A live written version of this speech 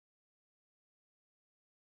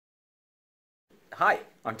Hi,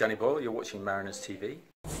 I'm Danny Boyle, you're watching Mariners TV.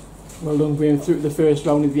 Well done, Graham, through to the first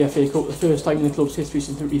round of the FA Cup, the first time in the club's history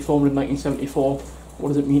since it was reformed in 1974. What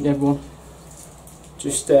does it mean to everyone?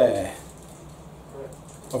 Just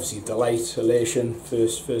obviously delight, elation,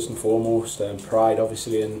 first and foremost, pride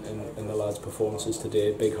obviously in the lads' performances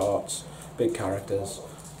today, big hearts, big characters,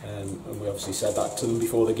 and we obviously said that to them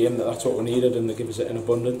before the game, that's what we needed, and they give us it in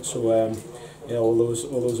abundance. So yeah, all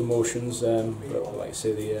those emotions, but like I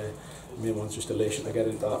say, the main one's just elation to get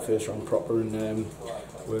into that first round proper, and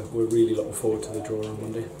we're really looking forward to the draw on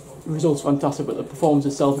Monday. The result's fantastic, but the performance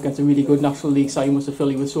itself against a really good National League side must have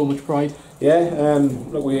filled you with so much pride. Yeah,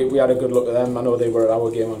 look, we had a good look at them. I know they were at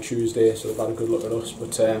our game on Tuesday, so they've had a good look at us,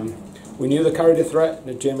 but we knew they carried a threat.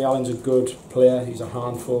 Jamie Allen's a good player, he's a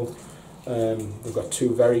handful. They've got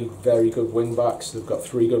two very good wing backs, they've got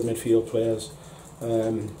three good midfield players,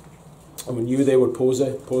 and we knew they would pose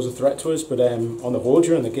a threat to us, but on the whole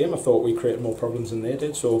during the game I thought we created more problems than they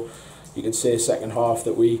did. So you could say second half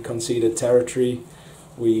that we conceded territory,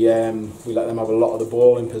 we let them have a lot of the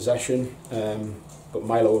ball in possession, but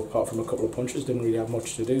Milo, apart from a couple of punches, didn't really have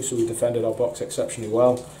much to do, so we defended our box exceptionally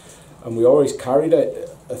well, and we always carried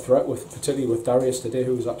a threat, particularly with Darius today,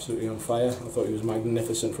 who was absolutely on fire. I thought he was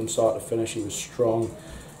magnificent from start to finish. He was strong,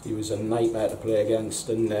 he was a nightmare to play against,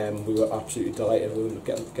 and we were absolutely delighted with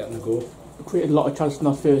him getting a goal. We created a lot of chances in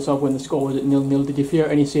that first half when the score was at 0-0. Did you fear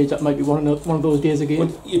at any stage that might be one of those days again?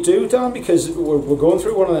 Well, you do, Dan, because we're going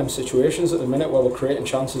through one of them situations at the minute where we're creating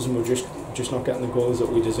chances and we're just not getting the goals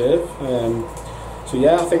that we deserve. So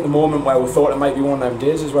yeah, I think the moment where we thought it might be one of them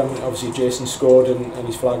days is when obviously Jason scored and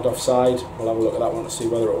he's flagged offside. We'll have a look at that one to see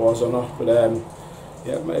whether it was or not. But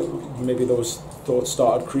yeah, maybe those thoughts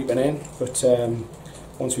started creeping in. But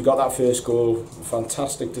once we got that first goal,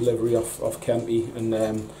 fantastic delivery off Kempy,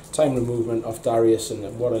 and timely movement off Darius,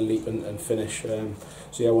 and what a leap and finish.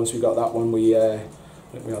 So yeah, once we got that one, we had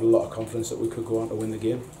a lot of confidence that we could go on to win the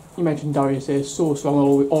game. You mentioned Darius there, so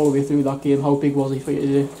strong all the way through that game. How big was he for you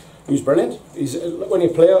today? He was brilliant. When you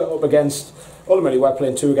play up against, ultimately we're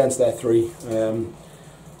playing 2 against their 3,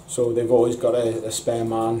 so they've always got a spare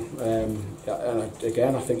man, and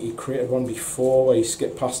again I think he created one before where he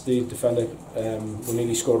skipped past the defender, when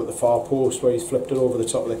he scored at the far post where he's flipped it over the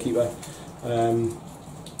top of the keeper,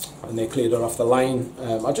 and they cleared it off the line.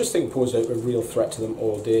 I just think posed a real threat to them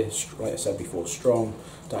all day. Like I said before, strong,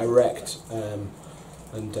 direct,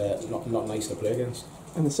 and not nice to play against.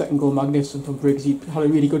 And the second goal, magnificent from Briggs. He had a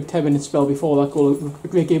really good 10-minute spell before that goal. A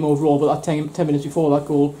great game overall, but that 10 minutes before that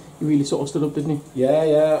goal, he really sort of stood up, didn't he?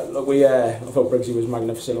 Yeah. Look, I thought Briggsy was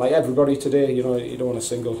magnificent. Like everybody today, you know, you don't want to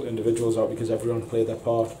single individuals out because everyone played their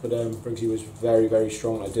part. But Briggsy was very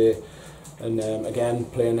strong today, and again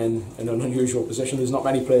playing in an unusual position. There's not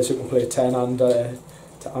many players who can play 10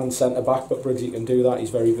 and centre back, but Briggsy can do that. He's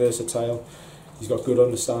very versatile. He's got good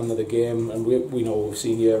understanding of the game, and we know, we've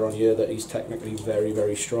seen year on year that he's technically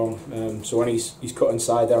very strong. So when he's cut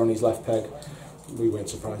inside there on his left peg, we weren't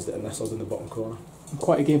surprised that it nestled in the bottom corner.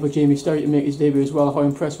 Quite a game for Jamie Sterry to make his debut as well. How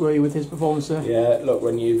impressed were you with his performance there? Yeah, look,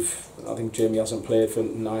 I think Jamie hasn't played for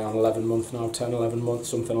nigh on 11 months now, 10, 11 months,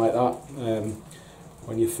 something like that.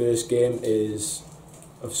 When your first game is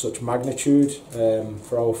of such magnitude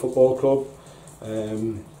for our football club,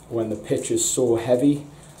 when the pitch is so heavy,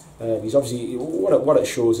 he's obviously, what it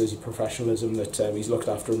shows is professionalism, that he's looked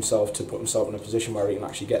after himself to put himself in a position where he can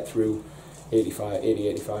actually get through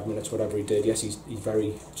 85 minutes, whatever he did. Yes, he's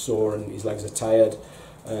very sore and his legs are tired,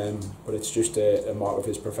 but it's just a mark of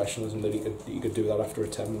his professionalism that he could do that after a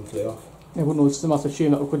 10-month layoff. Everyone knows it's a massive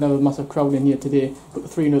shame that we couldn't have a massive crowd in here today, but the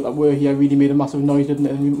 3-0 that were here really made a massive noise, didn't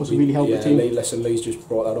it? And it must have really helped the team. Lee's just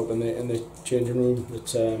brought that up in the changing room,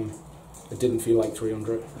 that it didn't feel like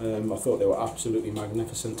 300. I thought they were absolutely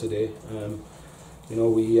magnificent today. You know,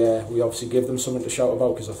 we obviously gave them something to shout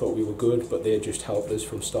about because I thought we were good, but they just helped us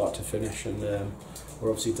from start to finish, and we're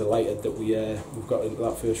obviously delighted that we've got into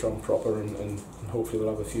that first round proper, and hopefully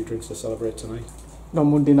we'll have a few drinks to celebrate tonight. And on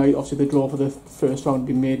Monday night, obviously the draw for the first round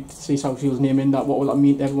being made, to see South Shield's name in that, what will that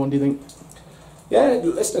mean to everyone, do you think? Yeah,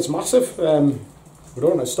 listen, it's massive. We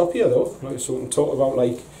don't want to stop here though, like, so we can talk about,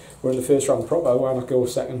 like, we're in the first round proper, why not go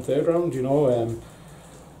second, third round, you know?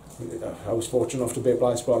 I was fortunate enough to beat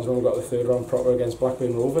Blythe Spartans when we got the third round proper against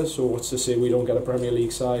Blackburn Rovers, so what's to say we don't get a Premier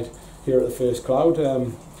League side here at the first cloud.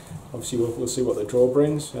 Obviously we'll see what the draw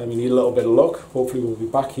brings. We need a little bit of luck. Hopefully we'll be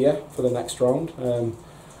back here for the next round.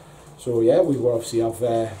 So yeah, we will obviously have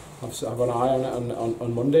an eye on it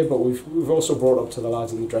on Monday, but we've also brought up to the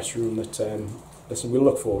lads in the dressing room that listen, we'll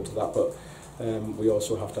look forward to that, but we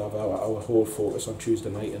also have to have our whole focus on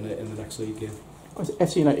Tuesday night in the next league game.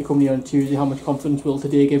 FC United coming here on Tuesday, how much confidence will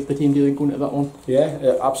today give the team, do you think, going into that one?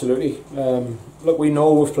 Yeah, absolutely. Look, we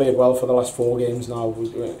know we've played well for the last 4 games now.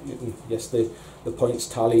 Yes, the points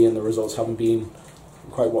tally and the results haven't been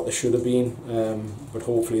quite what they should have been, but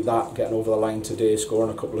hopefully that, getting over the line today,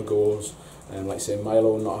 scoring a couple of goals, like I say,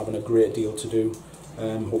 Milo not having a great deal to do,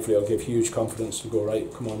 hopefully it'll give huge confidence to go,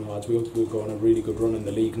 right, come on lads, we'll go on a really good run in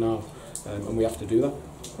the league now, and we have to do that.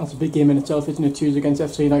 That's a big game in itself, isn't it? Tuesday against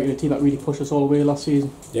FC United, a team that really pushed us all the way last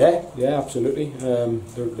season. Yeah, absolutely.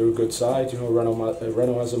 They're a good side. You know,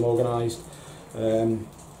 Renault has them organised. They've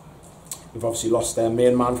obviously lost their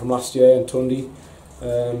main man from last year in Tundi,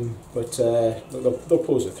 but they'll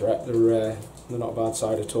pose a threat. They're not a bad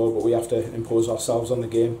side at all. But we have to impose ourselves on the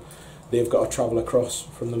game. They've got to travel across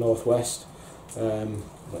from the northwest.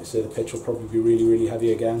 Like I say, the pitch will probably be really, really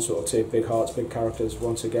heavy again, so it'll take big hearts, big characters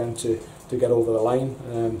once again to get over the line.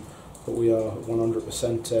 But we are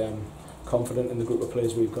 100% confident in the group of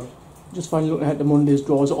players we've got. Just finally looking ahead to Monday's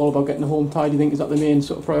draw, is it all about getting a home tie? Do you think, is that the main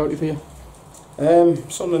sort of priority for you?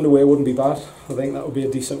 Something in the way wouldn't be bad. I think that would be a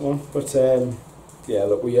decent one. But yeah,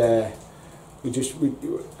 look, I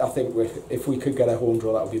think if we could get a home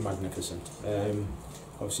draw, that would be magnificent.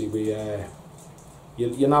 Obviously,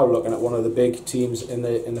 you're now looking at one of the big teams in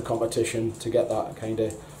the competition to get that kind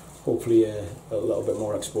of, hopefully a little bit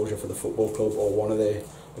more exposure for the football club, or one of the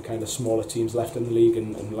kind of smaller teams left in the league,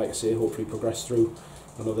 and like I say, hopefully progress through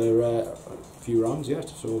another few rounds yet.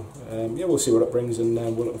 So yeah, we'll see what it brings, and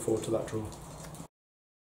we're looking forward to that draw.